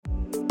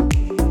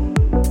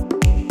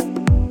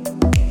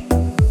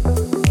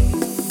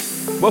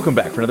Welcome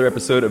back for another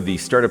episode of the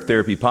Startup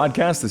Therapy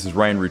Podcast. This is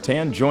Ryan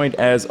Rutan, joined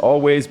as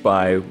always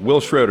by Will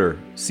Schroeder,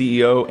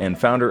 CEO and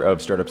founder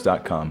of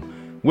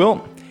Startups.com.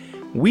 Will,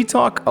 we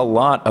talk a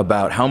lot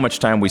about how much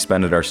time we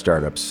spend at our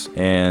startups.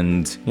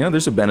 And,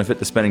 there's a benefit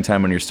to spending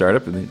time on your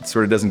startup. It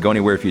sort of doesn't go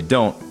anywhere if you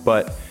don't.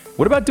 But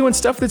what about doing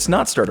stuff that's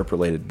not startup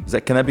related?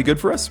 Can that be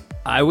good for us?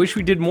 I wish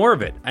we did more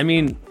of it.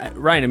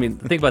 Ryan,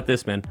 think about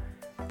this, man.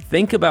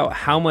 Think about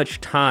how much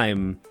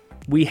time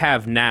we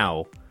have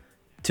now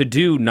to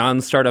do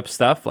non-startup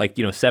stuff, like,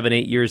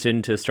 7-8 years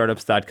into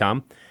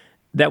startups.com,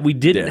 that we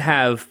didn't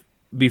have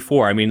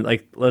before.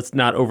 Let's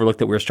not overlook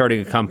that we're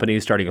starting a company,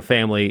 starting a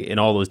family, and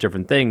all those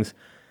different things.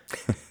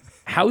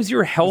 How's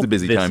your health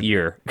this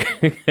year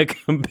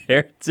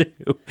compared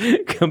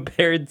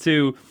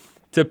to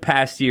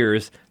past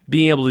years,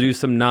 being able to do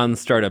some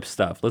non-startup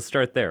stuff? Let's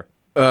start there.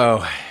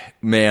 Oh,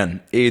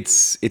 man,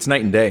 it's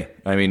night and day.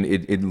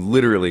 It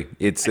literally,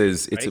 it's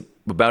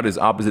about as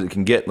opposite as it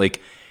can get.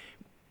 Like,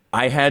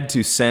 I had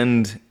to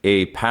send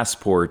a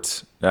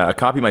passport, a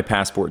copy of my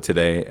passport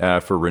today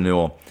for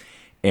renewal.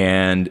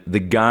 And the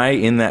guy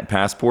in that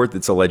passport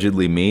that's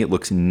allegedly me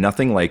looks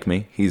nothing like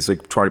me. He's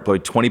probably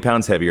 20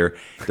 pounds heavier.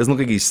 Doesn't look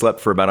like he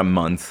slept for about a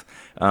month.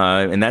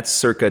 And that's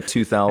circa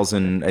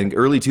 2000, I think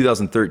early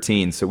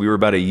 2013. So we were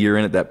about a year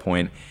in at that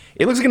point.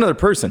 It looks like another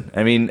person.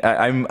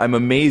 I'm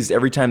amazed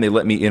every time they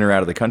let me in or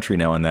out of the country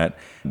now on that.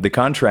 The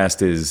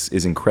contrast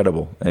is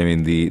incredible.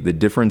 The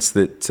difference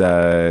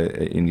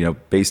that,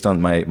 based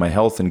on my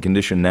health and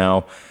condition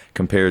now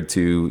compared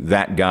to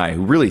that guy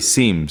who really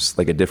seems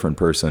like a different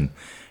person,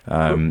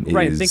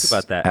 Right, think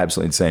about that.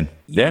 Absolutely insane.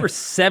 You were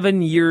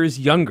 7 years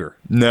younger.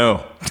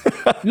 No.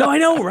 No, I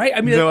know,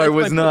 right? No, I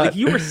was not. Like,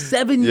 you were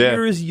 7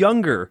 years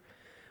younger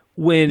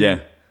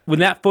when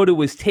that photo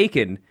was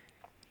taken.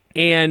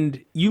 And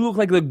you look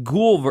like the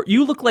ghoul.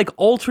 You look like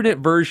alternate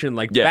version,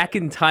 like back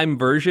in time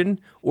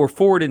version or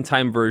forward in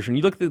time version.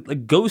 You look like the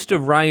ghost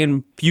of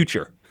Ryan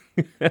future.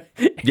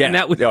 And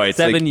that was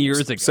 7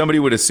 years ago. Somebody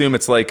would assume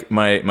it's like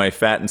my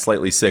fat and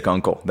slightly sick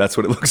uncle. That's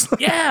what it looks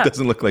like. Yeah. It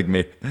doesn't look like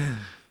me.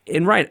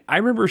 And Ryan, I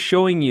remember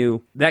showing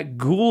you that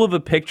ghoul of a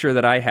picture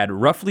that I had,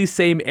 roughly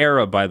same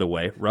era, by the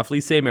way,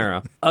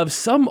 of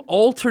some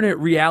alternate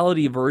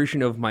reality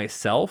version of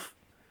myself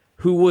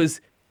who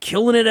was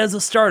killing it as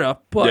a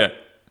startup, but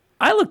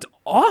I looked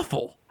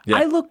awful. Yeah.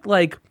 I looked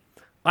like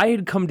I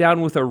had come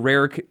down with a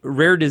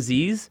rare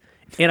disease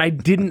and I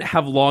didn't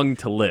have long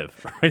to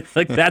live. Right?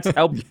 Like, that's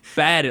how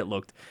bad it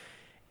looked.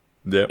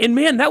 Yeah. And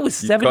man, that was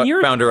 7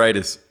 years.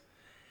 Founderitis.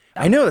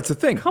 I know, that's the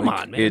thing. Come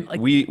on, man.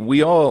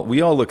 We all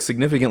look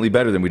significantly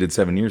better than we did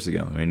 7 years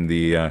ago.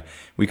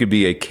 We could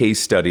be a case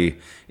study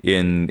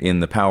in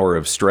the power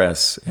of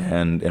stress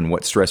and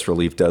what stress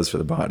relief does for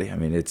the body.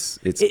 It's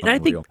and I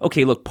think,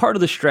 look, part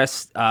of the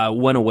stress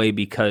went away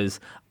because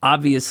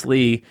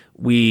obviously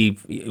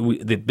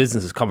the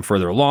business has come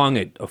further along.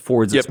 It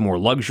affords us more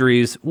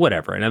luxuries,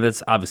 whatever. And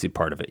that's obviously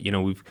part of it.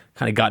 We've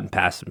kind of gotten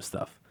past some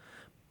stuff.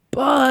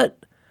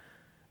 But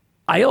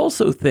I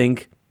also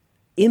think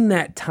in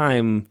that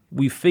time,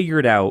 we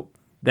figured out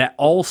that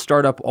all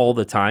startup all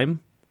the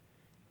time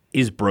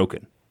is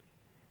broken.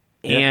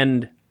 Yeah.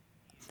 And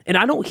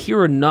I don't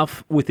hear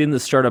enough within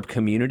the startup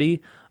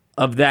community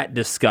of that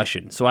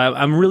discussion. So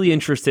I'm really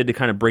interested to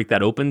kind of break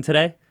that open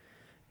today,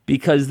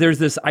 because there's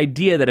this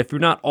idea that if you're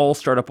not all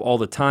startup all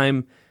the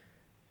time,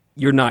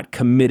 you're not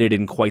committed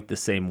in quite the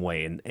same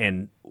way.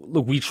 And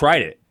look, we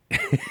tried it.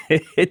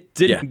 It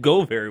didn't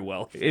go very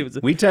well.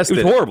 We tested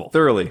it was horrible.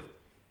 Thoroughly.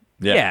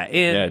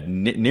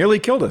 Nearly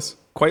killed us.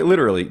 Quite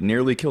literally,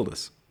 nearly killed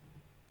us.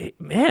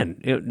 Man,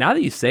 now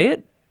that you say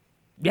it,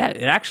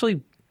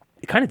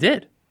 it kind of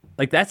did.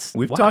 Like,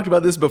 We've talked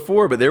about this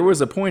before, but there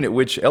was a point at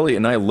which Elliot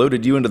and I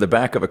loaded you into the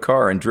back of a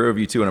car and drove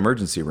you to an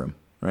emergency room,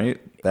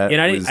 right? I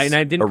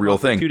didn't a real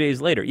thing. 2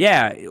 days later.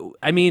 Yeah,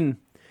 and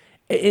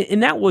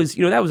that was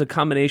a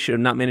combination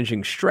of not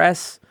managing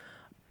stress,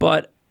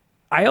 but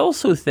I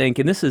also think,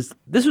 and this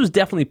was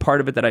definitely part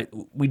of it that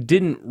we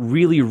didn't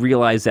really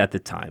realize at the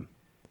time.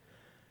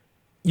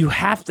 You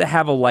have to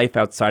have a life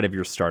outside of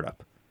your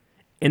startup.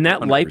 And that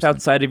 100%. Life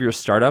outside of your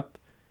startup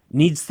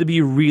needs to be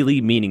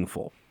really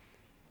meaningful.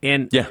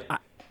 And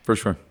for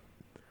sure.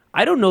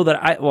 I don't know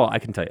that I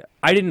can tell you,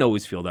 I didn't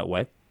always feel that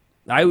way.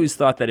 I always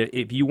thought that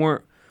if you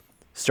weren't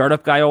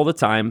startup guy all the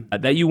time,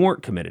 that you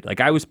weren't committed. Like,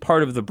 I was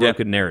part of the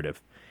broken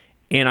narrative.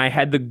 And I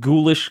had the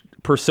ghoulish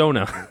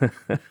persona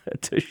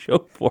to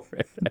show for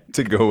it.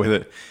 To go with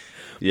it.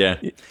 Yeah.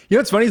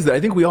 What's funny is that I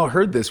think we all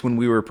heard this when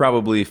we were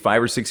probably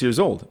 5 or 6 years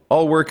old.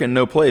 All work and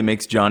no play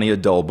makes Johnny a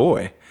dull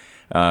boy.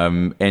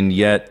 And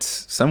yet,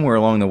 somewhere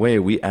along the way,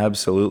 we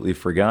absolutely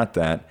forgot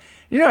that.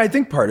 I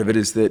think part of it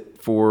is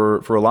that for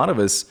a lot of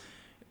us,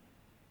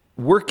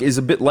 work is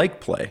a bit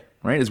like play,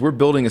 right? As we're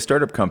building a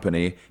startup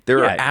company, there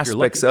are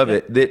aspects of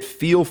it that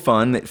feel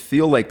fun, that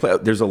feel like play.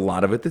 There's a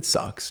lot of it that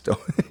sucks.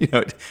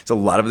 It's a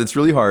lot of it that's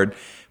really hard.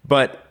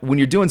 But when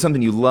you're doing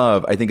something you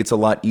love, I think it's a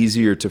lot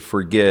easier to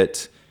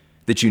forget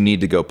that you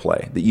need to go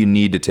play, that you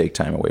need to take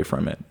time away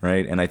from it,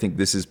 right? And I think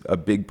this is a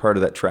big part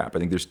of that trap. I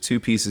think there's two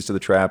pieces to the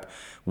trap.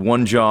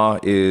 One jaw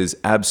is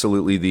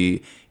absolutely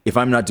the, if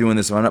I'm not doing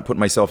this, if I'm not putting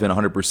myself in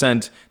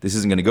 100%, this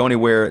isn't going to go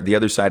anywhere. The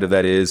other side of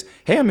that is,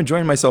 hey, I'm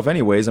enjoying myself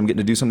anyways. I'm getting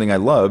to do something I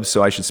love,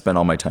 so I should spend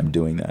all my time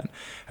doing that.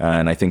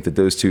 And I think that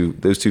those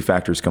two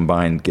factors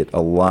combined get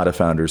a lot of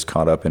founders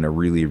caught up in a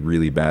really,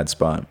 really bad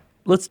spot.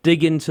 Let's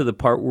dig into the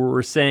part where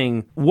we're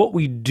saying what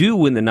we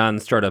do in the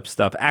non-startup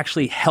stuff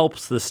actually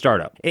helps the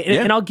startup.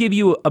 And I'll give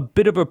you a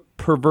bit of a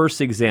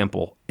perverse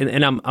example,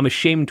 and I'm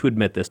ashamed to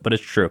admit this, but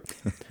it's true.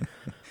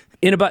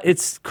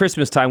 It's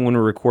Christmas time when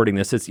we're recording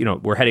this. It's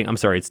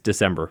it's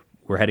December.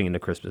 We're heading into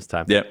Christmas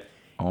time. Yep.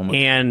 Almost.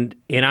 And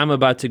I'm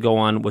about to go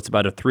on what's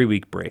about a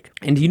 3-week break.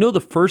 And do you know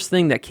the first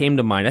thing that came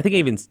to mind? I think I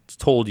even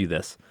told you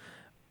this.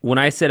 When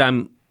I said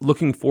I'm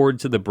looking forward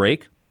to the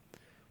break,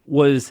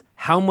 was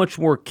how much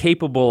more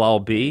capable I'll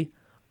be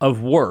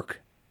of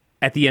work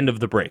at the end of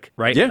the break,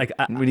 right? Yeah,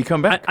 when you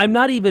come back. I'm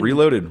not even...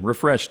 reloaded,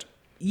 refreshed.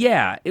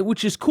 Yeah,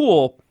 which is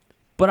cool,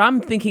 but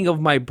I'm thinking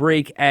of my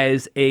break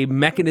as a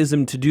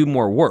mechanism to do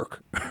more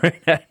work.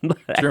 Right? I'm not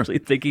actually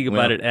thinking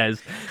about it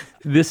as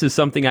this is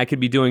something I could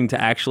be doing to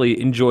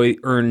actually enjoy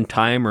earned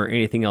time or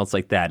anything else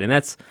like that. And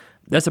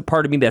that's a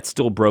part of me that's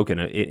still broken,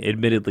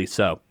 admittedly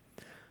so.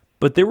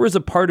 But there was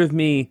a part of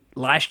me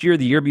last year,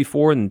 the year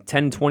before, and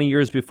 10, 20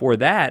 years before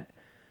that,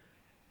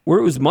 where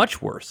it was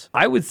much worse.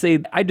 I would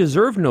say I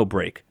deserve no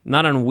break.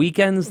 Not on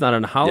weekends, not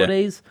on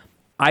holidays. Yeah.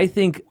 I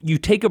think you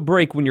take a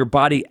break when your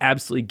body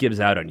absolutely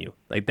gives out on you.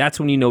 Like, that's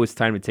when you know it's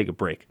time to take a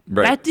break.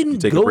 Right. That didn't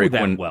take go a break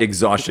that when well.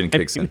 Exhaustion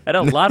kicks in. At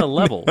a lot of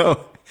levels.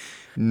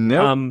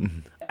 No.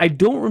 I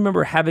don't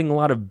remember having a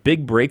lot of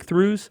big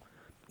breakthroughs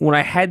when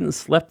I hadn't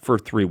slept for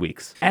 3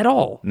 weeks at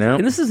all. No.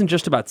 And this isn't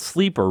just about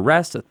sleep or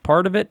rest. It's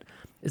part of it.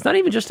 It's not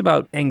even just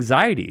about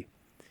anxiety.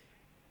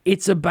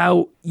 It's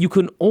about you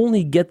can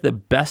only get the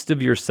best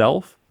of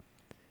yourself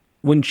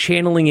when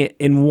channeling it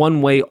in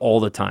one way all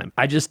the time.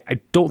 I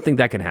don't think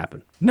that can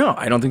happen. No,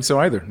 I don't think so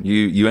either.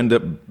 You end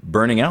up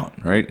burning out,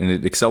 right? And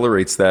it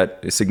accelerates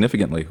that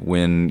significantly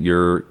when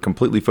you're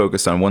completely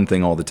focused on one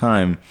thing all the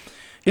time.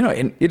 You know,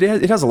 and it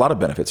has a lot of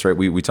benefits, right?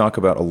 We talk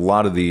about a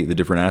lot of the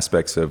different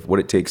aspects of what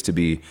it takes to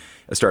be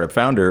a startup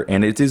founder,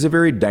 and it is a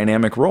very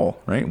dynamic role,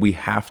 right? We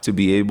have to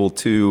be able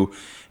to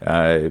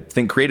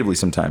think creatively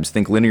sometimes,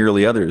 think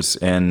linearly others.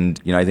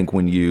 And, you know, I think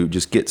when you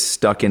just get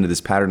stuck into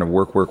this pattern of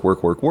work,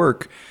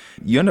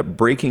 you end up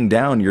breaking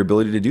down your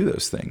ability to do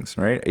those things,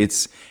 right?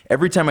 It's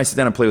every time I sit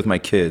down and play with my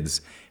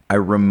kids, I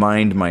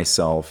remind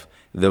myself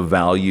the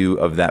value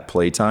of that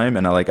playtime,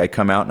 and I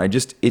come out and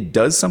it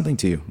does something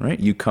to you, right?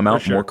 You come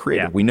out more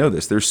creative. Yeah. We know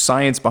this. There's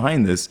science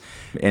behind this,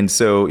 and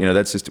so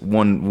that's just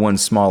one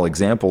small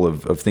example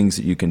of things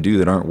that you can do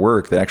that aren't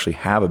work that actually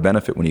have a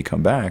benefit when you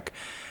come back.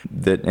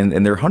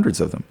 And there are hundreds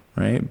of them,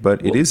 right?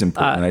 But it is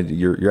important.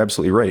 You're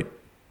absolutely right.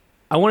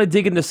 I want to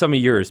dig into some of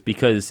yours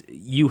because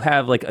you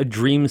have like a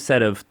dream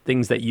set of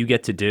things that you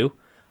get to do.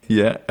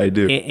 Yeah, I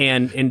do.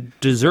 And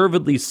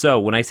deservedly so.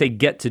 When I say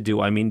get to do,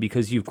 I mean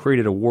because you've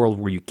created a world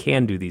where you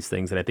can do these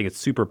things, and I think it's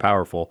super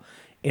powerful,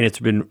 and it's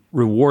been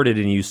rewarded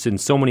and used in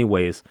so many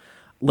ways.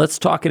 Let's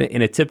talk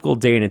in a typical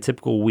day, in a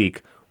typical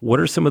week. What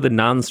are some of the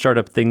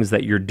non-startup things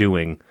that you're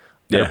doing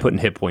that are putting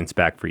hit points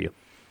back for you?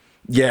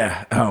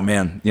 Yeah. Oh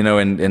man.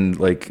 And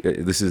like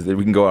this is,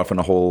 we can go off on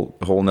a whole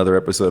another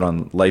episode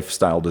on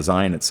lifestyle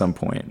design at some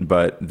point.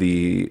 But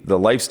the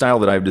lifestyle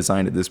that I've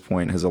designed at this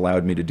point has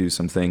allowed me to do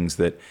some things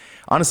that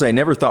honestly I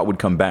never thought would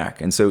come back.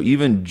 And so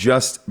even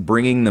just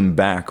bringing them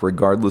back,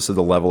 regardless of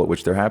the level at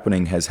which they're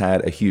happening, has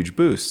had a huge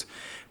boost,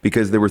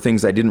 because there were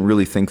things I didn't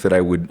really think that I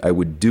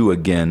would do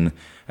again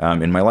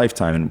in my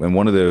lifetime. And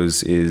one of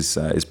those is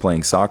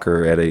playing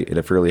soccer at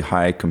a fairly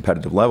high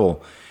competitive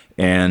level.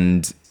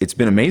 And it's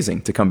been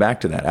amazing to come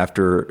back to that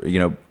after,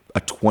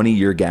 a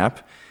 20-year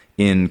gap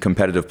in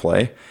competitive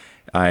play.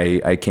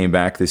 I came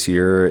back this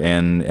year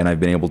and I've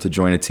been able to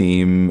join a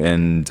team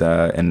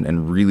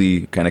and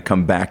really kind of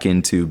come back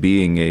into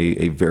being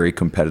a very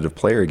competitive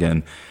player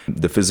again.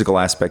 The physical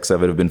aspects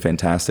of it have been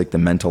fantastic. The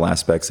mental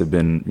aspects have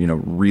been,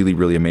 really,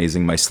 really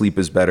amazing. My sleep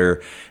is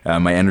better.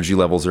 My energy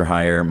levels are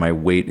higher. My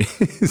weight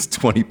is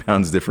 20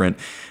 pounds different.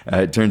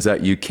 It turns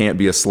out you can't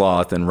be a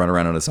sloth and run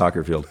around on a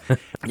soccer field.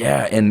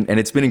 Yeah, and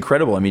it's been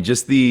incredible. I mean,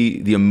 just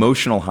the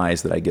emotional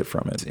highs that I get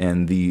from it,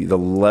 and the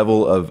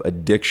level of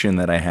addiction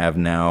that I have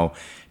now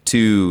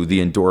to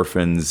the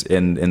endorphins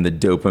and the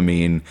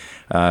dopamine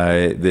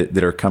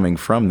that are coming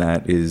from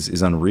that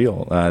is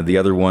unreal. The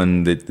other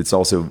one that's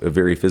also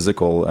very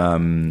physical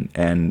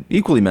and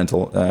equally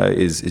mental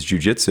is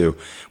jiu-jitsu,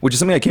 which is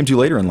something I came to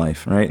later in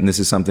life, right? And this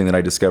is something that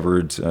I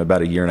discovered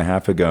about a year and a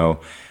half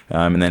ago,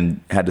 and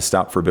then had to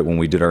stop for a bit when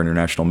we did our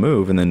international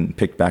move, and then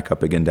picked back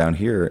up again down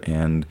here,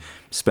 and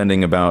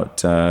spending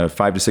about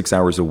 5 to 6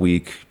 hours a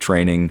week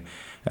training,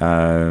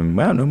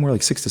 no more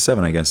like 6 to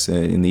 7, I guess,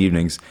 in the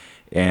evenings.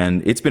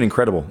 And it's been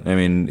incredible. I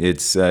mean,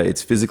 it's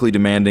physically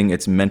demanding,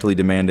 it's mentally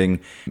demanding.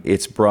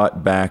 It's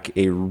brought back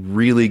a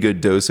really good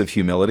dose of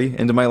humility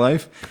into my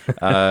life.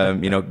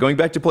 Going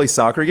back to play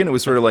soccer again, it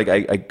was sort of like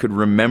I could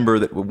remember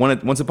that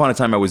once upon a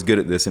time I was good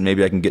at this, and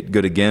maybe I can get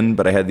good again,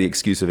 but I had the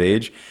excuse of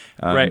age.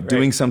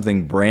 Doing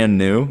something brand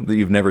new that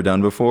you've never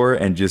done before,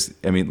 and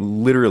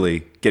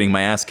literally getting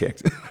my ass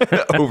kicked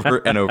over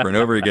and over and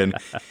over again.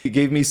 It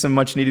gave me some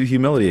much needed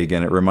humility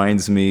again. It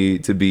reminds me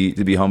to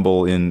be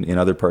humble in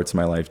other parts of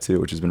my life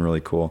too, which has been really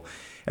cool.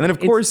 And then of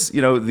course,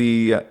 go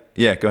ahead.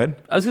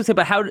 I was going to say,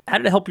 but how did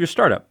it help your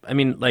startup? I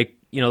mean,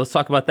 let's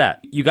talk about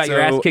that. You got your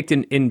ass kicked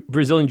in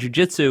Brazilian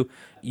Jiu-Jitsu.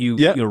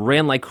 You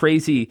ran like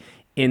crazy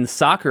in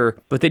soccer,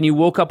 but then you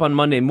woke up on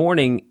Monday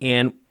morning,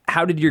 and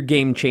how did your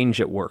game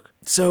change at work?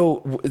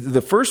 So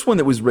the first one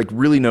that was like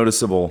really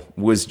noticeable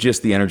was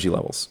just the energy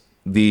levels.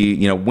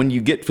 When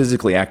you get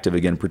physically active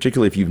again,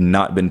 particularly if you've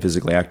not been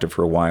physically active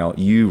for a while,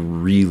 you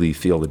really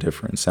feel the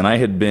difference. And I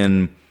had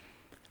been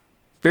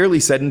fairly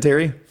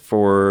sedentary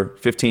for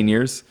 15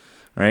 years,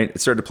 right? I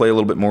started to play a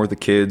little bit more with the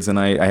kids, and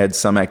I had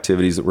some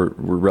activities that were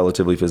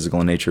relatively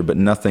physical in nature, but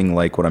nothing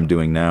like what I'm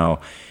doing now.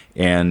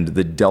 And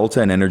the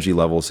delta in energy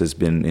levels has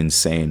been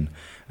insane.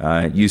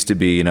 It used to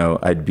be,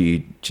 I'd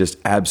be just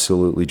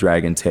absolutely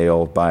dragging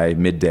tail by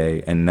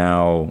midday, and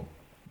now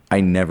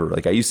I never,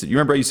 you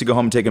remember I used to go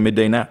home and take a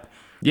midday nap?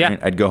 Yeah. Right?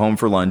 I'd go home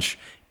for lunch,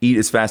 eat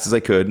as fast as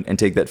I could, and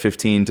take that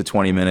 15 to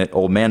 20 minute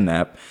old man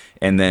nap,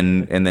 and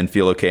then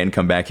feel okay and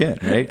come back in,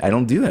 right? I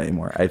don't do that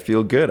anymore. I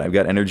feel good. I've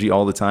got energy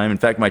all the time. In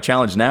fact, my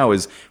challenge now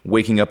is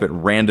waking up at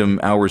random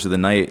hours of the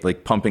night,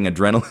 like pumping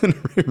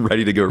adrenaline,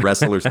 ready to go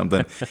wrestle or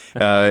something.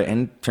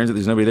 And turns out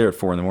there's nobody there at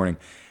 4 a.m.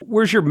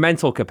 Where's your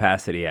mental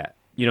capacity at?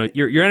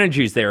 Your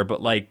energy is there,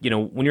 but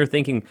when you're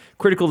thinking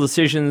critical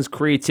decisions,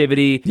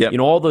 creativity,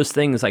 all those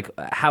things,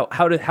 how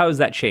has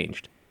that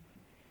changed?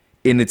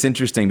 And it's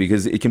interesting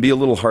because it can be a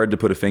little hard to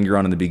put a finger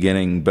on in the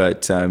beginning,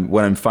 but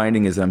what I'm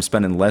finding is that I'm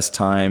spending less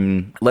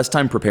time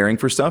preparing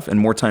for stuff and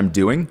more time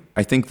doing.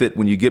 I think that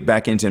when you get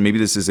back into, and maybe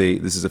this is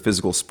a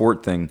physical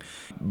sport thing,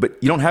 but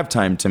you don't have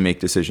time to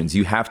make decisions.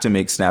 You have to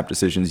make snap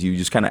decisions. You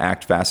just kind of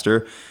act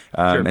faster.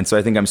 Sure. And so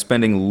I think I'm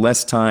spending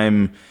less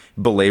time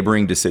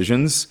belaboring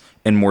decisions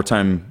and more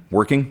time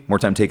working, more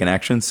time taking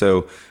action.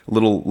 So a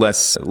little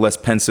less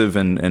pensive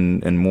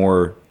and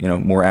more,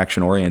 more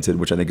action oriented,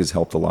 which I think has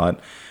helped a lot.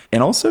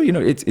 And also,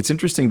 it's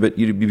interesting, but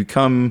you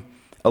become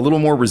a little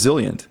more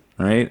resilient,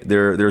 right?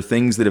 There are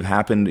things that have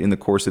happened in the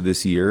course of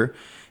this year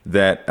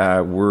that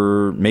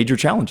were major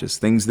challenges,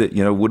 things that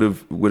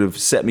would have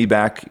set me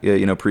back,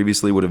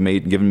 previously would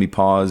have given me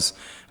pause,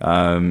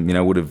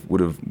 would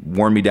have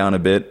worn me down a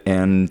bit,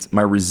 and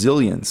my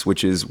resilience,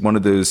 which is one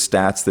of those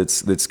stats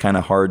that's kind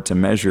of hard to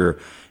measure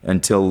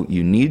until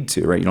you need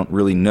to, right? You don't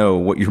really know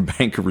what your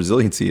bank of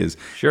resiliency is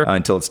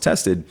until it's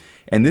tested.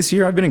 And this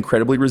year I've been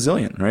incredibly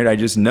resilient, right? I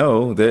just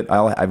know that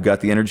I've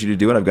got the energy to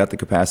do it, I've got the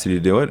capacity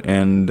to do it,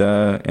 and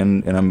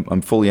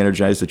I'm fully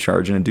energized to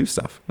charge in and do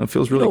stuff. It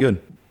feels really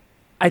good.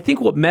 I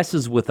think what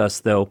messes with us,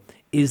 though,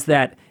 is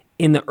that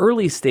in the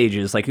early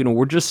stages,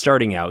 we're just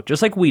starting out,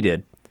 just like we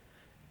did,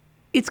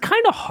 it's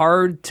kind of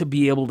hard to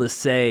be able to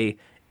say,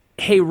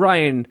 hey,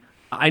 Ryan,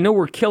 I know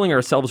we're killing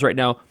ourselves right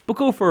now, but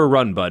go for a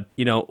run, bud.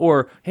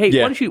 Or, hey,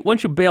 why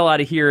don't you bail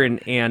out of here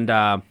and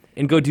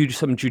go do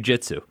some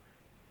jujitsu?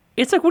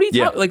 It's like, what are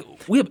you talking? Like,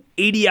 we have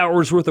 80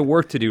 hours worth of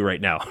work to do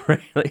right now,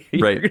 right?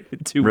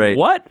 Right.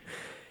 What?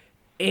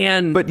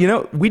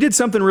 But we did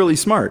something really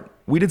smart.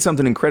 We did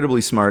something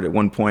incredibly smart at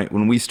one point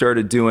when we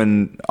started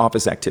doing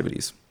office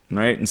activities,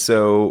 right? And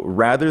so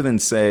rather than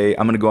say,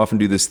 I'm going to go off and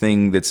do this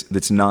thing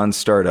that's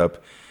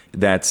non-startup,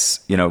 that's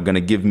going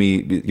to give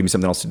me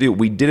something else to do,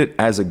 we did it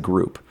as a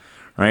group,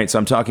 right? So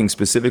I'm talking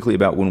specifically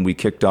about when we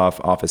kicked off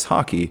Office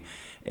Hockey.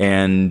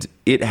 And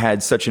it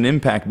had such an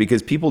impact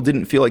because people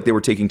didn't feel like they were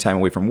taking time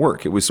away from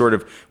work. It was sort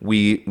of,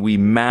 we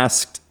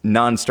masked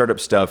non-startup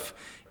stuff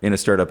in a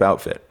startup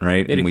outfit,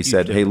 right? And we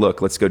said, hey,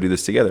 look, let's go do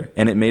this together.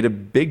 And it made a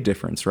big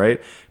difference,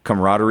 right?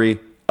 Camaraderie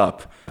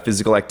up,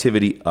 physical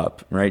activity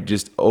up, right?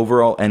 Just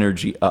overall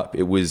energy up.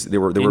 There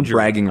were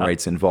bragging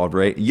rights involved,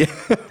 right? Yeah.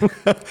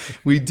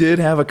 We did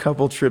have a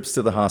couple trips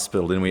to the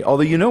hospital, didn't we?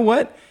 Although, you know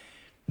what?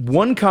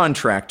 One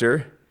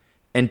contractor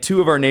and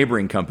 2 of our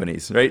neighboring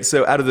companies, right?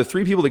 So out of the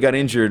 3 people that got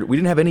injured, we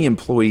didn't have any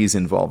employees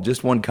involved,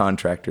 just one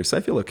contractor. So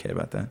I feel okay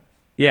about that.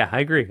 Yeah,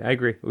 I agree.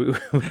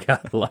 We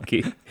got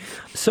lucky.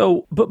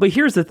 So, but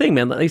here's the thing,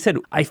 man. Like I said,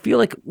 I feel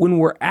like when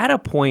we're at a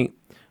point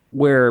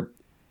where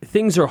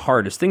things are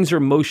hardest, things are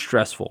most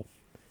stressful,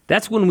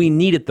 that's when we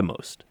need it the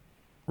most,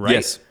 right?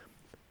 Yes.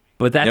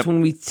 But that's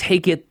when we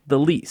take it the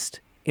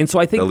least. And so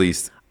I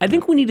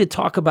think we need to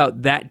talk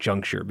about that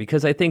juncture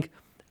because I think,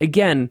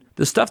 again,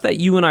 the stuff that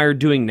you and I are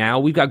doing now,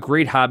 we've got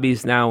great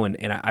hobbies now, and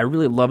I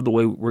really love the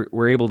way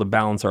we're able to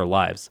balance our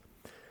lives.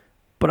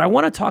 But I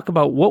want to talk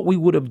about what we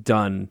would have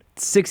done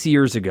 6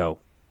 years ago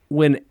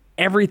when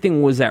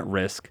everything was at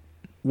risk,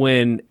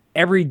 when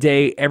every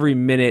day, every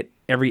minute,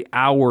 every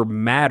hour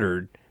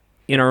mattered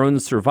in our own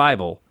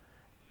survival.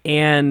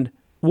 And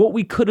what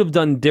we could have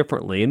done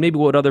differently, and maybe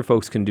what other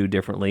folks can do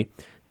differently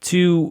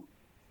to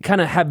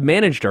kind of have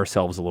managed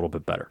ourselves a little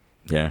bit better.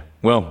 Yeah.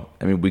 Well,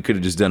 I mean, we could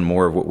have just done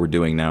more of what we're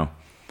doing now.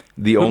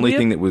 The only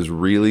thing that was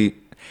really,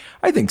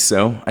 I think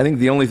so. I think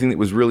the only thing that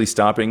was really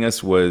stopping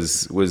us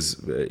was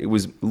it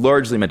was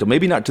largely mental.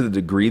 Maybe not to the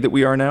degree that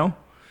we are now,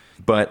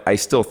 but I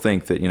still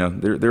think that,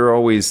 there are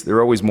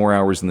always more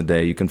hours in the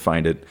day. You can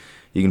find it.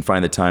 You can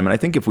find the time. And I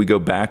think if we go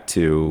back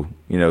to,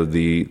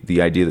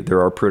 the idea that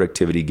there are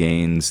productivity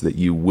gains, that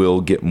you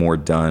will get more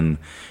done.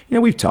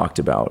 We've talked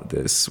about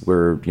this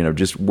where,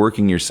 just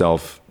working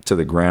yourself to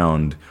the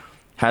ground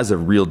has a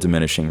real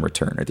diminishing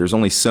return. Right? There's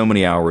only so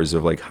many hours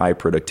of like high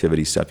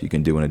productivity stuff you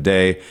can do in a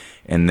day.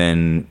 And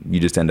then you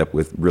just end up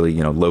with really,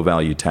 low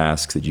value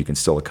tasks that you can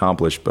still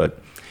accomplish, but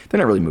they're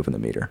not really moving the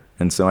meter.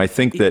 And so I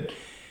think that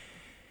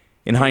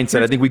in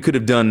hindsight, I think we could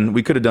have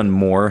done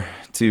more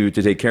to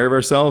take care of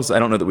ourselves. I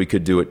don't know that we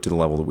could do it to the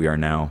level that we are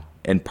now.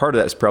 And part of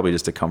that is probably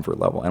just a comfort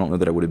level. I don't know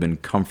that I would have been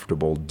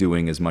comfortable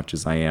doing as much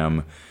as I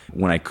am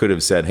when I could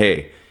have said,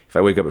 hey, if I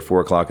wake up at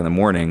 4 o'clock in the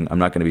morning, I'm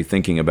not going to be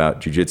thinking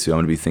about jiu-jitsu. I'm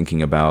going to be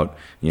thinking about,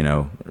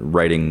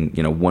 writing,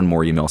 one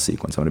more email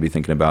sequence. I'm going to be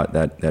thinking about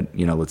that,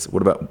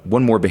 what about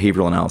one more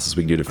behavioral analysis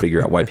we can do to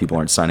figure out why people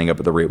aren't signing up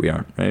at the rate we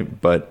are, right?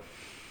 But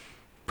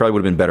probably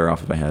would have been better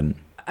off if I hadn't.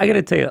 I got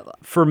to tell you,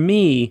 for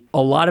me,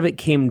 a lot of it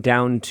came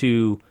down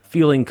to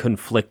feeling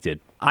conflicted.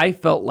 I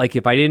felt like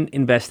if I didn't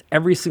invest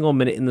every single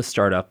minute in the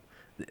startup,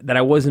 that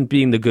I wasn't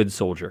being the good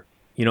soldier.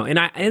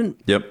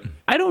 Yep.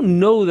 I don't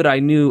know that I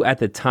knew at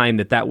the time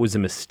that was a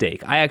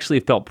mistake. I actually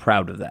felt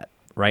proud of that,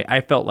 right?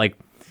 I felt like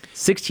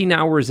 16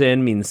 hours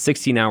in means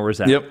 16 hours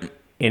out. Yep.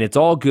 And it's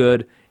all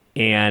good,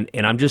 and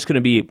I'm just going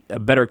to be a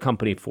better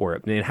company for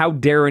it. And how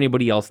dare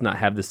anybody else not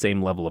have the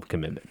same level of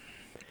commitment?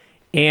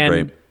 And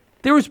right.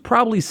 There was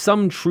probably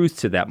some truth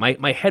to that.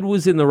 My head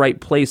was in the right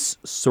place,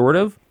 sort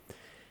of.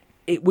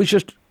 It was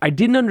just, I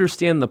didn't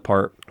understand the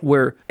part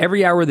where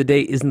every hour of the day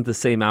isn't the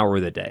same hour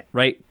of the day,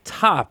 right?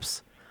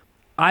 Tops,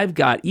 I've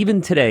got,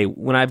 even today,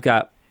 when I've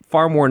got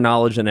far more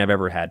knowledge than I've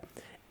ever had,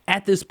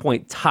 at this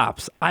point,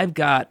 tops, I've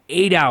got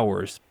 8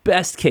 hours,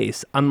 best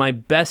case, on my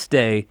best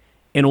day,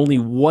 and only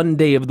one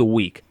day of the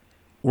week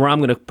where I'm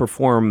going to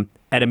perform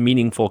at a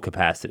meaningful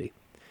capacity.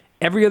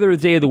 Every other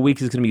day of the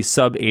week is going to be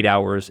sub 8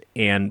 hours,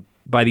 and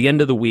by the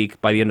end of the week,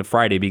 by the end of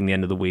Friday being the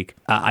end of the week,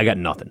 I got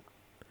nothing.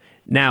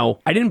 Now,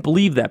 I didn't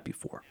believe that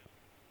before.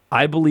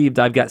 I believed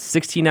I've got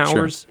 16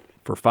 hours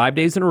for 5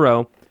 days in a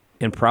row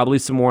and probably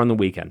some more on the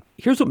weekend.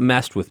 Here's what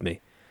messed with me.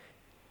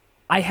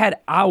 I had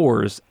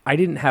hours, I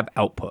didn't have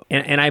output.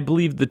 And I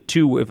believe the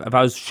two, if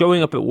I was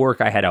showing up at work,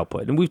 I had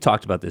output. And we've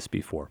talked about this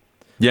before.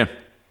 Yeah.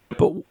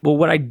 But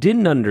what I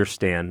didn't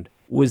understand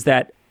was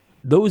that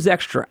those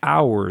extra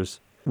hours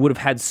would have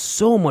had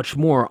so much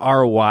more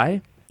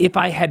ROI if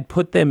I had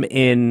put them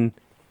in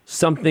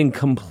something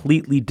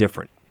completely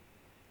different.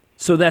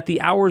 So that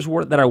the hours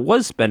that I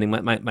was spending,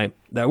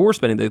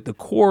 the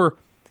core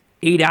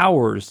 8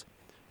 hours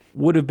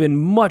would have been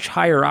much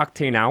higher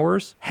octane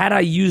hours had I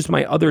used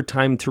my other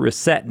time to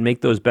reset and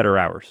make those better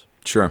hours.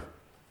 Sure.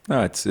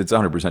 No, it's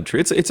 100% true.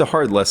 It's a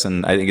hard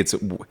lesson. I think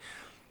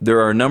there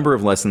are a number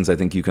of lessons I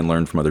think you can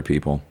learn from other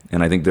people.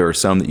 And I think there are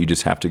some that you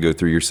just have to go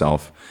through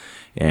yourself.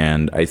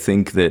 And I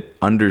think that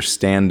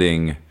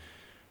understanding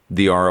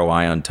the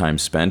ROI on time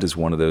spent is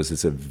one of those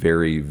that's a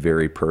very,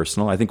 very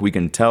personal. I think we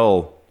can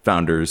tell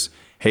founders,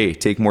 hey,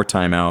 take more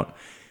time out,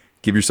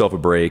 give yourself a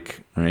break,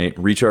 right?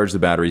 Recharge the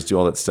batteries, do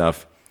all that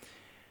stuff.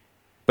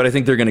 But I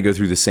think they're going to go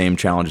through the same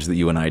challenges that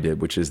you and I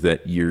did, which is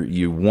that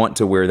you want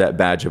to wear that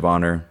badge of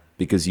honor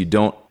because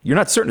you're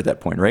not certain at that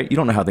point, right? You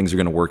don't know how things are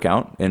going to work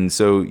out. And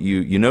so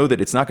you know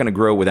that it's not going to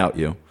grow without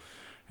you.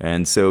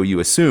 And so you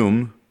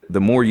assume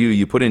the more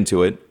you put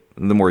into it,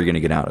 the more you're going to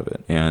get out of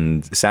it.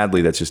 And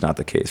sadly, that's just not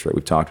the case, right?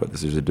 We've talked about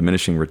this. There's a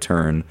diminishing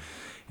return.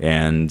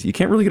 And you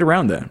can't really get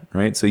around that,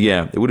 right? So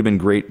yeah, it would have been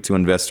great to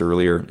invest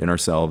earlier in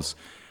ourselves,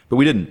 but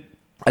we didn't.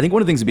 I think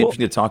one of the things that'd be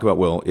interesting to talk about,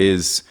 Will,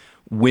 is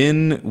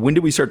when did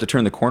we start to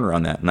turn the corner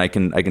on that? And I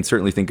can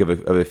certainly think of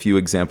a few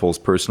examples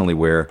personally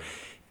where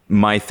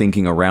my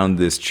thinking around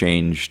this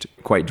changed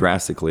quite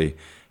drastically.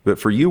 But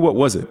for you, what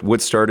was it?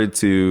 What started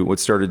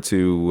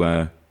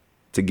to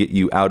get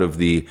you out of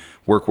the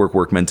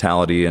work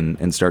mentality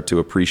and start to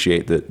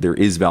appreciate that there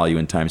is value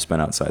in time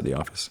spent outside the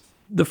office?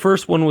 The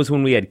first one was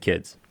when we had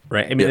kids.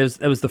 Right. I mean,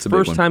 it was the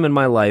first time in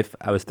my life.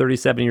 I was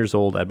 37 years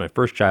old. I had my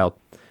first child.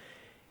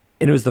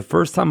 And it was the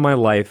first time in my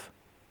life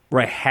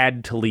where I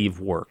had to leave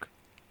work.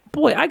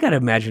 Boy, I got to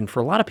imagine for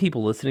a lot of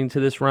people listening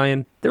to this,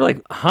 Ryan, they're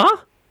like, huh?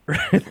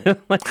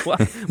 Like,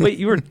 what? Wait,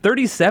 you were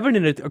 37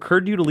 and it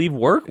occurred to you to leave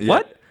work? Yeah.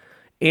 What?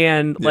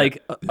 And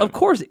of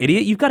course,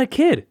 idiot, you've got a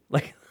kid.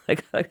 Like,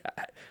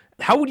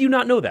 how would you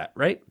not know that,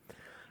 right?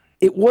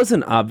 It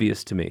wasn't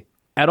obvious to me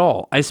at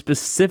all. I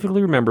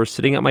specifically remember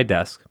sitting at my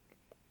desk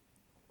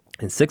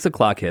and 6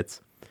 o'clock hits,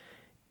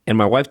 and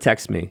my wife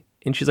texts me,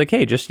 and she's like,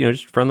 "Hey, just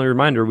friendly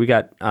reminder, we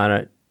got on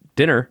a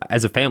dinner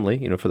as a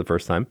family, for the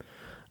first time,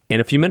 in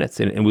a few minutes,"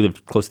 and we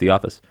lived close to the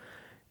office.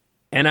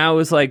 And I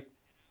was like,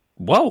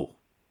 "Whoa,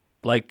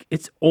 Like,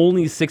 it's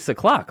only 6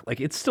 o'clock. Like,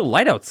 it's still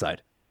light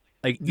outside.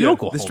 Like, you don't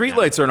go home The street now.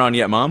 lights aren't on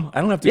yet, Mom.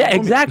 I don't have to. Yeah, go home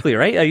yet. exactly,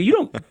 right? You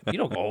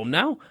don't go home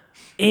now.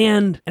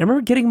 And I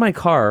remember getting in my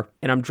car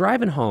and I'm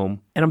driving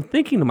home and I'm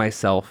thinking to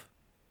myself,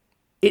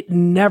 it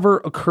never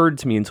occurred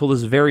to me until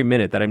this very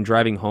minute that I'm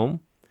driving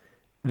home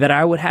that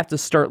I would have to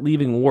start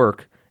leaving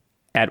work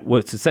at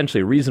what's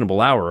essentially a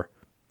reasonable hour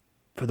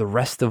for the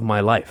rest of my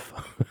life.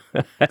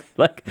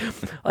 like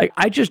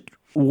I just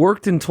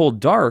worked until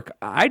dark.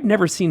 I'd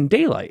never seen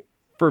daylight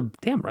for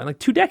right, like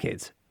 2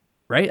 decades,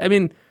 right? I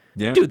mean,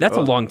 Yeah. dude, that's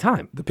a long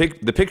time. The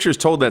pictures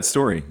told that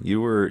story.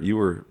 You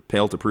were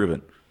pale to prove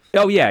it.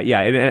 Oh yeah,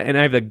 and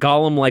I have the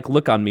Gollum-like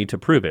look on me to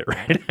prove it,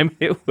 right? I mean,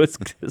 it was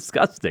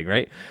disgusting,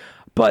 right?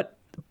 But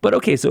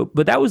okay,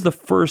 but that was the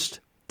first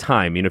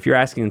time. If you're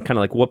asking kind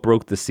of like what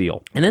broke the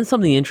seal, and then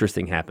something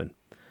interesting happened.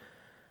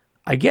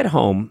 I get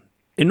home,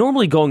 and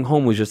normally going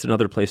home was just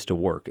another place to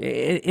work.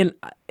 And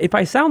if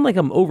I sound like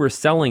I'm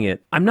overselling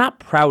it, I'm not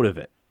proud of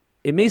it.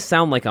 It may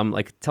sound like I'm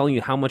like telling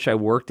you how much I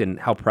worked and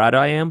how proud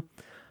I am.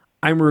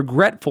 I'm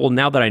regretful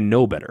now that I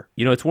know better.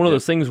 It's one of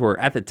those things where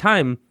at the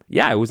time,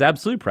 yeah, I was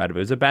absolutely proud of it.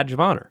 It was a badge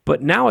of honor.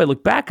 But now I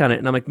look back on it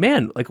and I'm like,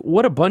 man, like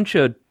what a bunch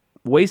of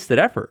wasted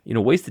effort,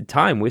 wasted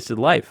time, wasted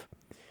life.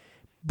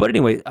 But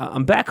anyway,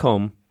 I'm back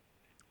home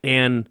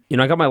and,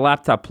 I got my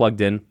laptop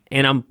plugged in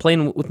and I'm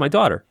playing with my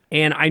daughter.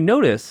 And I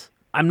notice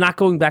I'm not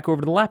going back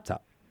over to the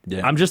laptop.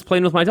 Yeah. I'm just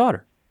playing with my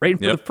daughter, right? And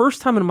for the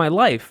first time in my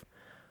life,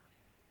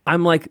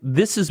 I'm like,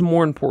 this is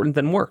more important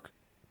than work.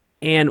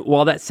 And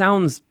while that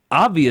sounds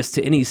obvious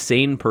to any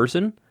sane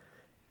person,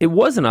 it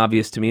wasn't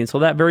obvious to me until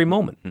that very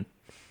moment.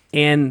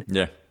 And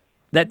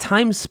that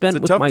time spent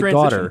with my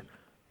daughter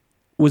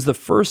was the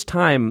first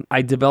time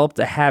I developed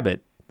a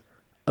habit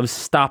of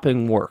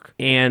stopping work.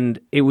 And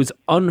it was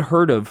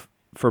unheard of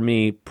for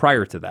me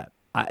prior to that.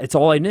 It's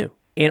all I knew.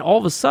 And all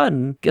of a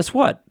sudden, guess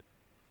what?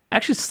 I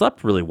actually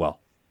slept really well.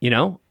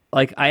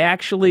 Like I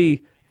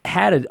actually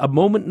had a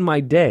moment in my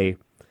day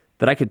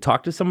that I could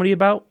talk to somebody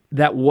about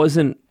that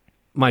wasn't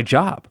my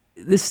job.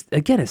 This,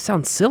 again, it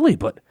sounds silly,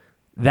 but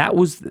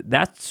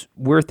that's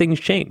where things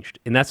changed.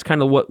 And that's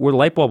kind of where the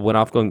light bulb went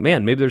off going,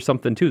 man, maybe there's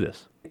something to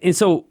this. And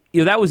so,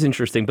 that was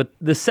interesting. But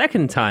the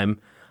second time,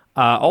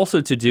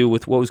 also to do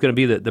with what was going to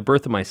be the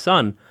birth of my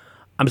son,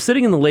 I'm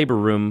sitting in the labor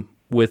room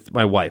with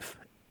my wife.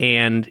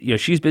 And,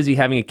 she's busy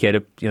having a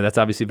kid. That's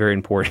obviously very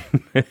important.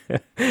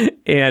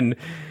 And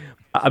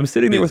I'm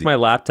sitting there with my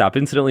laptop.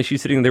 Incidentally,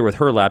 she's sitting there with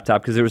her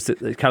laptop because there was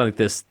kind of like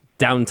this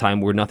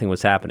downtime where nothing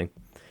was happening.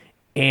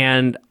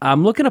 And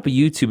I'm looking up a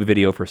YouTube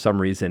video for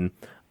some reason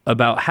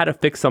about how to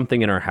fix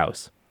something in our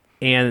house.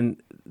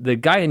 And the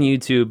guy on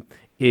YouTube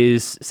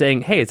is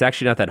saying, hey, it's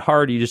actually not that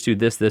hard. You just do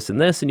this, this,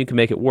 and this, and you can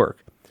make it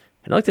work.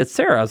 And I looked at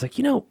Sarah. I was like,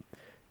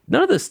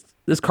 none of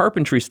this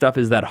carpentry stuff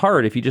is that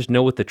hard if you just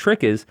know what the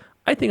trick is.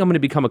 I think I'm going to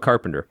become a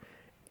carpenter.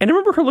 And I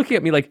remember her looking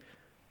at me like,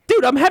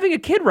 dude, I'm having a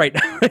kid right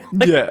now. Like,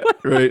 yeah,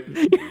 right.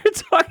 You're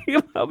talking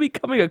about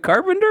becoming a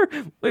carpenter?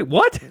 Wait,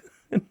 what?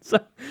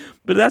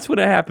 But that's what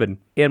happened.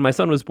 And my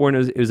son was born.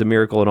 It was a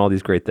miracle and all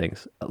these great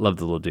things. I loved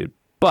the little dude.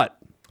 But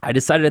I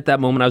decided at that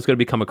moment I was going to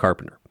become a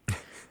carpenter.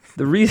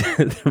 The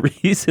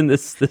reason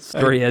this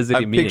story has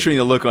any I'm meaning. picturing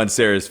the look on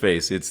Sarah's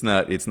face. It's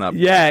not.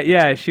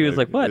 Yeah. She was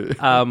like, what?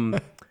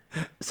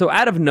 So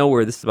out of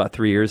nowhere, this is about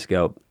 3 years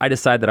ago, I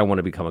decided that I want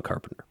to become a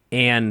carpenter.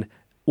 And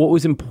what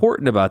was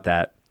important about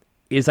that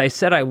is I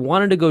said I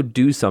wanted to go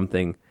do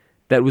something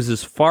that was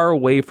as far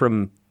away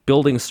from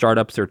building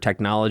startups or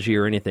technology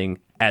or anything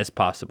as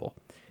possible.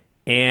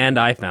 And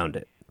I found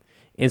it.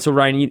 And so,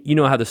 Ryan, you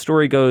know how the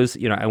story goes.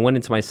 I went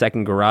into my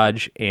second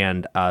garage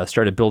and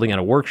started building out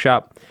a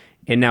workshop.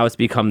 And now it's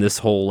become this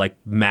whole like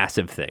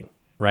massive thing,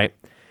 right?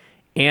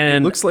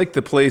 And it looks like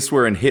the place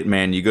where in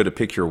Hitman you go to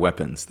pick your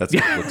weapons. That's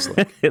what it looks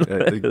like.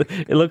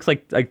 It looks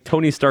like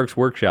Tony Stark's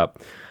workshop.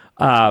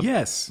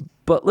 Yes.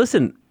 But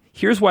listen,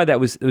 here's why it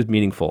was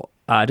meaningful.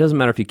 It doesn't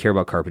matter if you care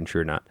about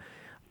carpentry or not.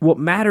 What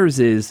matters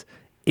is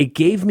it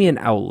gave me an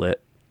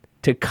outlet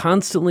to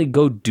constantly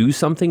go do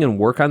something and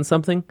work on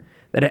something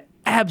that had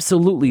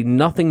absolutely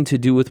nothing to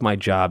do with my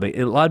job. It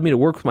allowed me to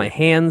work with my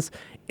hands.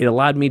 It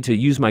allowed me to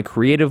use my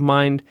creative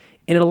mind.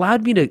 And it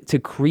allowed me to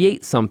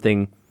create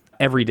something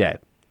every day.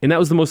 And that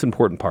was the most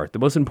important part. The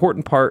most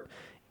important part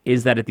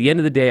is that at the end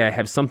of the day, I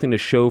have something to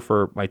show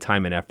for my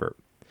time and effort.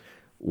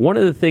 One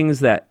of the things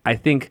that I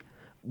think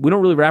we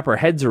don't really wrap our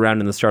heads around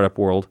in the startup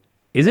world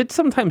is it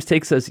sometimes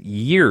takes us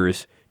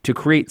years to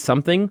create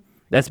something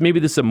that's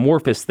maybe this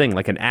amorphous thing,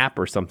 like an app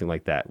or something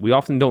like that. We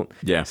often don't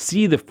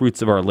see the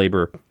fruits of our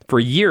labor for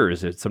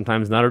years. It's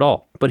sometimes not at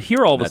all. But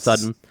here, all of a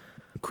sudden,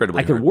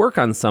 incredibly I could work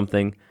on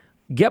something,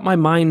 get my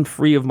mind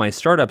free of my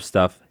startup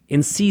stuff,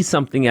 and see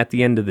something at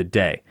the end of the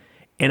day.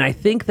 And I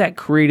think that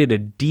created a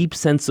deep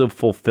sense of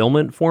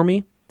fulfillment for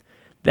me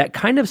that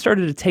kind of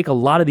started to take a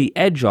lot of the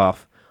edge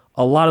off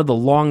a lot of the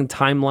long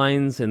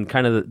timelines and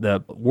kind of the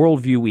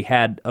worldview we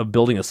had of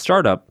building a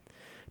startup,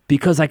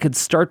 because I could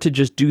start to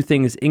just do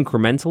things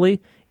incrementally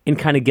and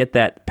kind of get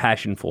that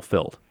passion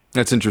fulfilled.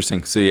 That's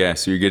interesting. So yeah,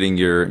 so you're getting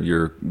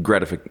your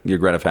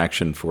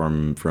gratification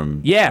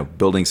from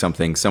building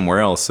something somewhere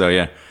else. So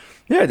yeah,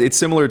 it's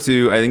similar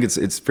to, I think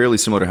it's fairly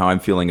similar to how I'm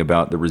feeling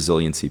about the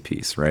resiliency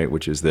piece, right?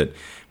 Which is that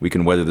we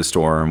can weather the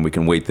storm, we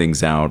can wait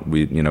things out,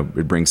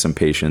 it brings some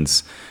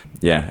patience.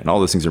 Yeah, and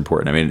all those things are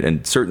important. I mean,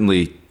 and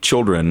certainly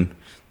children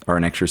are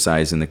an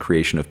exercise in the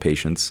creation of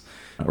patience,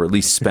 or at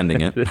least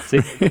spending it.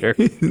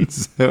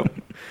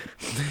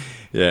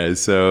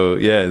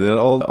 They're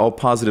all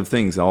positive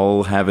things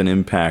all have an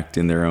impact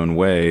in their own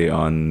way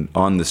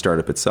on the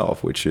startup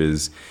itself, which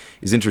is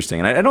interesting.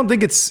 And I don't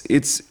think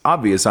it's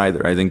obvious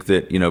either. I think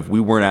that, if we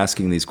weren't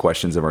asking these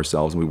questions of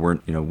ourselves and we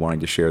weren't, wanting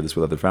to share this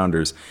with other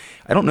founders,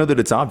 I don't know that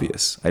it's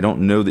obvious. I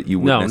don't know that you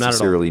would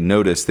necessarily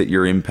notice that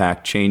your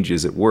impact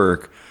changes at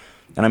work.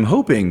 And I'm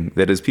hoping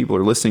that as people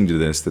are listening to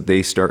this, that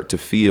they start to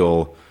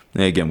feel,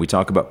 again, we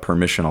talk about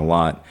permission a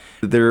lot,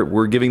 that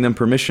we're giving them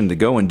permission to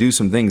go and do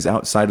some things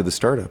outside of the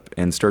startup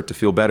and start to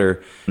feel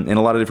better in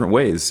a lot of different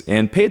ways,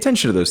 and pay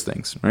attention to those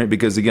things, right?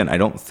 Because again, I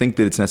don't think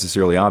that it's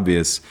necessarily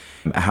obvious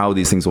how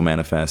these things will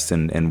manifest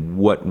and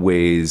what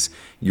ways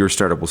your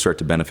startup will start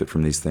to benefit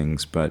from these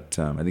things. But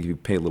I think if you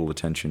pay a little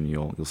attention,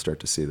 you'll start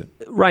to see that.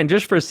 Ryan,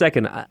 just for a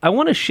second, I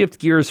want to shift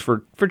gears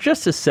for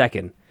just a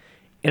second.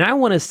 And I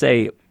want to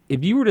say,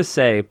 if you were to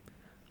say,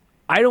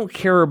 I don't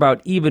care about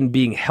even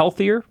being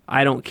healthier.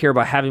 I don't care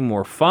about having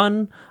more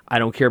fun. I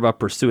don't care about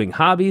pursuing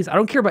hobbies. I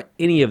don't care about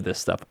any of this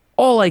stuff.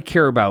 All I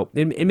care about,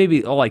 and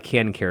maybe all I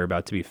can care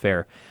about, to be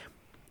fair,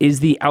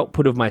 is the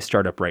output of my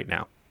startup right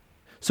now.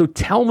 So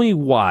tell me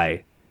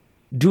why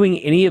doing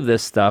any of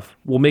this stuff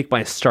will make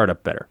my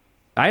startup better.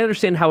 I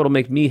understand how it'll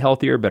make me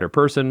healthier, better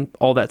person,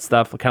 all that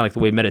stuff, kind of like the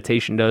way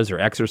meditation does or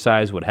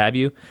exercise, what have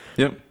you.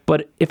 Yep.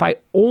 But if I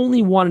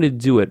only wanted to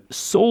do it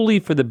solely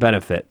for the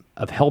benefit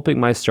of helping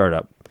my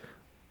startup,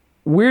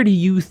 where do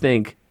you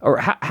think, or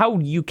how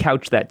do you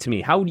couch that to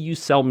me? How do you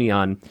sell me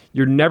on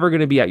you're never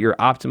going to be at your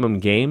optimum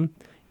game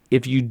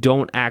if you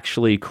don't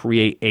actually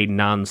create a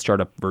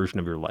non-startup version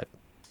of your life?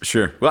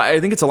 Sure. Well,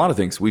 I think it's a lot of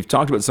things. We've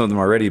talked about some of them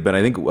already, but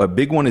I think a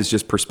big one is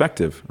just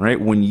perspective,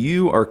 right? When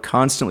you are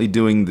constantly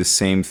doing the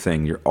same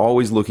thing, you're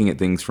always looking at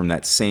things from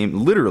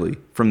literally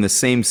from the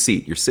same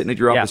seat. You're sitting at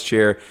your office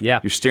chair,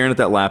 you're staring at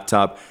that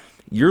laptop.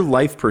 Your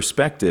life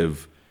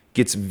perspective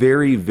gets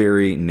very,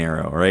 very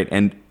narrow, right?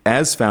 And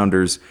as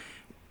founders,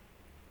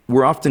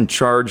 we're often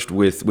charged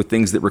with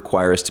things that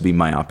require us to be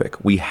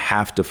myopic. We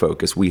have to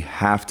focus. We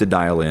have to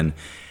dial in.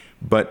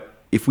 But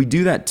if we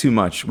do that too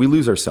much, we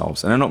lose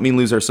ourselves. And I don't mean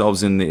lose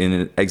ourselves in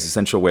an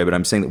existential way, but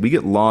I'm saying that we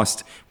get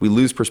lost. We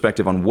lose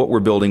perspective on what we're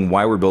building,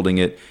 why we're building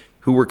it,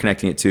 who we're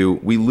connecting it to.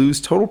 We lose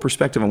total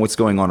perspective on what's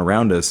going on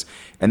around us.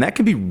 And that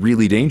can be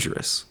really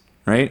dangerous,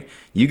 right?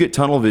 You get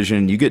tunnel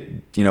vision, you get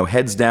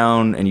heads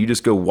down, and you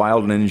just go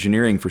wild in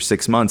engineering for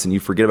 6 months and you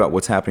forget about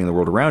what's happening in the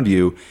world around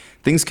you.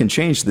 Things can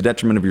change to the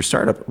detriment of your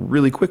startup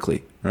really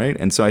quickly, right?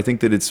 And so I think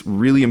that it's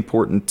really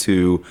important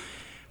to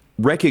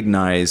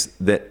recognize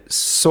that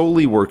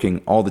solely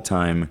working all the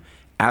time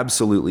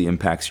absolutely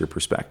impacts your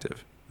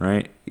perspective,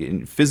 right?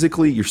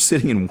 Physically, you're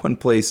sitting in one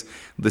place,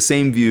 the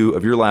same view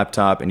of your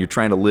laptop, and you're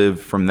trying to live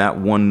from that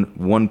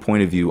one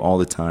point of view all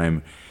the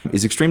time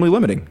is extremely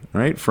limiting,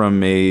 right?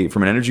 From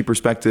an energy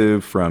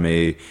perspective, from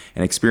an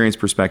experience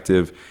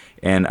perspective,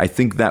 and I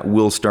think that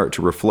will start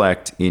to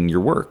reflect in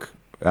your work.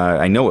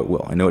 I know it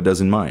will. I know it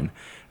does in mine.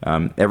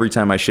 Every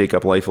time I shake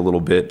up life a little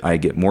bit, I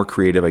get more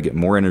creative, I get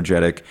more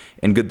energetic,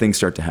 and good things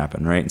start to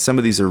happen, right? And some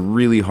of these are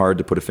really hard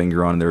to put a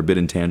finger on. They're a bit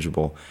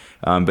intangible.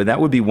 But that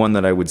would be one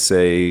that I would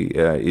say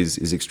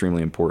is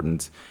extremely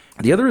important.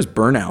 The other is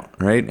burnout,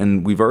 right?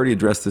 And we've already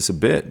addressed this a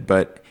bit,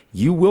 but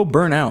you will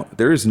burn out.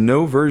 There is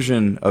no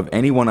version of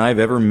anyone I've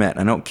ever met,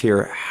 I don't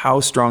care how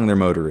strong their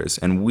motor is,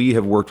 and we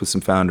have worked with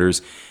some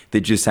founders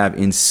that just have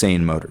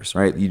insane motors,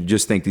 right? You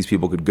just think these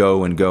people could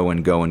go and go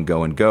and go and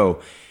go and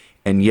go.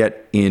 And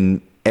yet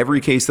in every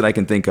case that I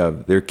can think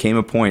of, there came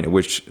a point at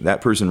which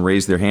that person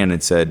raised their hand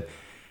and said,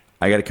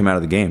 I got to come out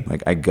of the game.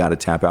 Like, I got to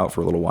tap out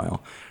for a little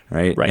while,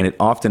 right? And it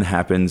often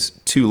happens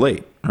too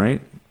late,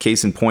 right?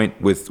 Case in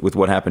point with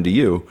what happened to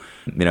you.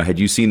 Had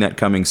you seen that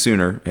coming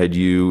sooner, had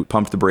you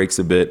pumped the brakes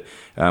a bit,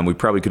 we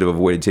probably could have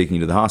avoided taking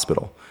you to the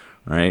hospital,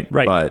 right?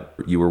 But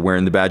you were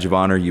wearing the badge of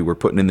honor, you were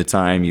putting in the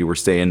time, you were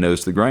staying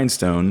nose to the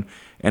grindstone,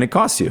 and it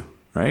cost you,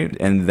 right?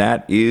 And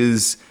that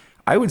is,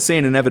 I would say,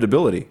 an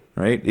inevitability,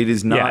 right? It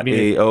is not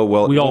it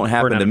won't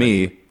happen to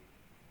me.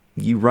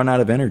 You run out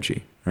of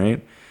energy,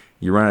 right?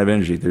 You run out of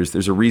energy.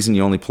 There's a reason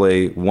you only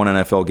play one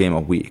NFL game a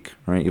week,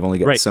 right? You've only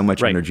got so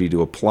much energy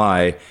to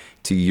apply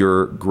to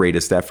your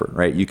greatest effort,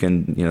 right? You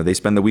can, they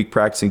spend the week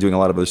practicing, doing a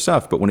lot of other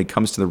stuff, but when it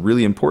comes to the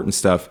really important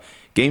stuff,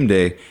 game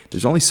day,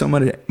 there's only so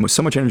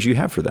much energy you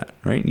have for that,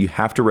 right? You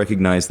have to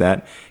recognize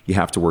that. You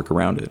have to work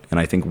around it. And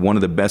I think one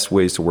of the best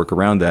ways to work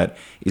around that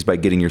is by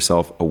getting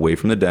yourself away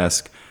from the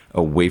desk,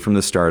 away from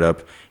the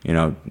startup,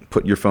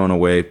 put your phone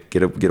away,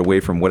 get away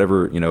from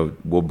whatever,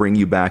 will bring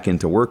you back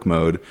into work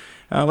mode.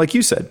 Like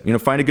you said,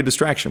 find a good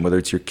distraction, whether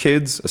it's your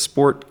kids, a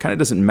sport, kind of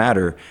doesn't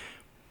matter.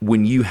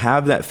 When you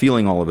have that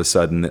feeling all of a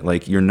sudden that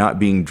like you're not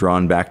being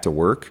drawn back to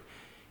work,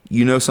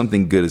 you know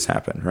something good has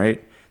happened,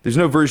 right? There's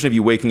no version of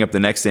you waking up the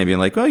next day and being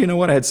like, oh, you know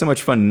what? I had so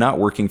much fun not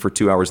working for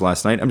 2 hours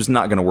last night. I'm just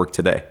not going to work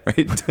today,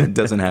 right? It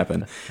doesn't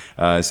happen.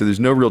 So there's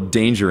no real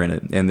danger in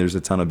it, and there's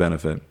a ton of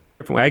benefit.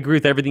 I agree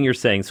with everything you're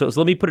saying. So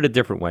let me put it a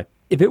different way.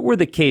 If it were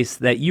the case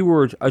that you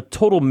were a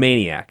total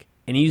maniac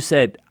and you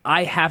said,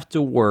 I have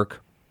to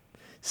work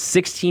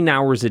 16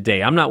 hours a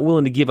day, I'm not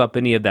willing to give up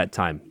any of that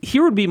time.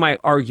 Here would be my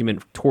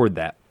argument toward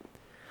that.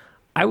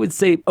 I would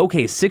say,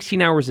 okay,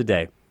 16 hours a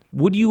day.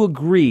 Would you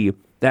agree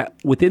that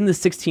within the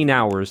 16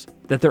 hours,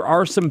 that there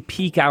are some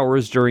peak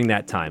hours during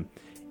that time?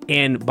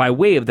 And by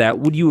way of that,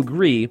 would you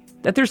agree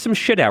that there's some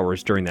shit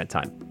hours during that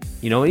time?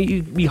 You know,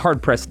 you'd be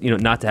hard-pressed,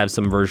 not to have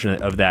some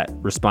version of that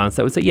response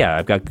that would say, yeah,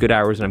 I've got good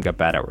hours and I've got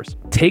bad hours.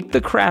 Take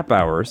the crap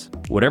hours,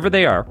 whatever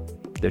they are,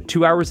 they're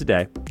 2 hours a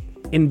day,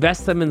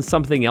 invest them in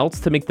something else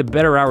to make the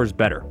better hours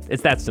better.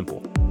 It's that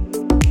simple.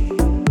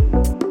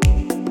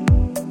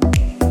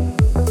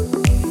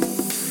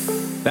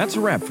 That's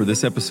a wrap for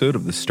this episode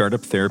of the Startup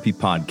Therapy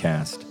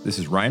Podcast. This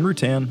is Ryan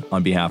Rutan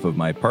on behalf of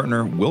my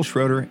partner, Will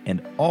Schroeder,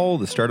 and all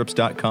the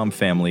Startups.com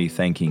family,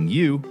 thanking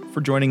you for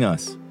joining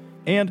us.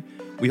 And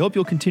we hope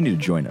you'll continue to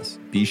join us.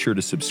 Be sure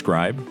to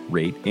subscribe,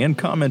 rate, and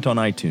comment on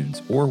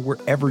iTunes or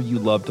wherever you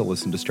love to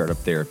listen to Startup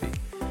Therapy.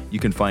 You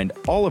can find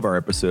all of our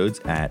episodes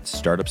at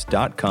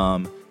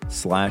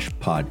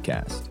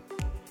startups.com/podcast.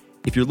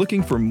 If you're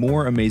looking for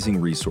more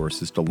amazing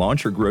resources to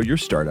launch or grow your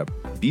startup,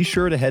 be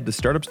sure to head to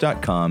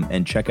startups.com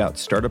and check out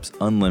Startups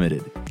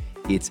Unlimited.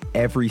 It's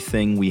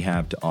everything we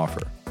have to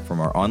offer, from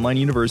our online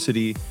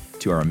university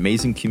to our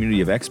amazing community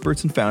of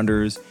experts and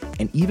founders,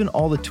 and even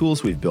all the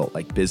tools we've built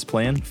like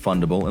BizPlan,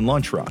 Fundable, and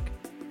LaunchRock.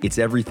 It's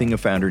everything a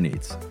founder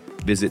needs.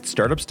 Visit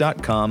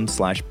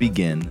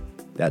startups.com/begin.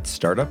 That's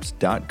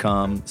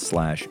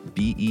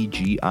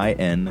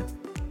startups.com/BEGIN.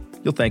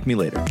 You'll thank me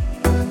later.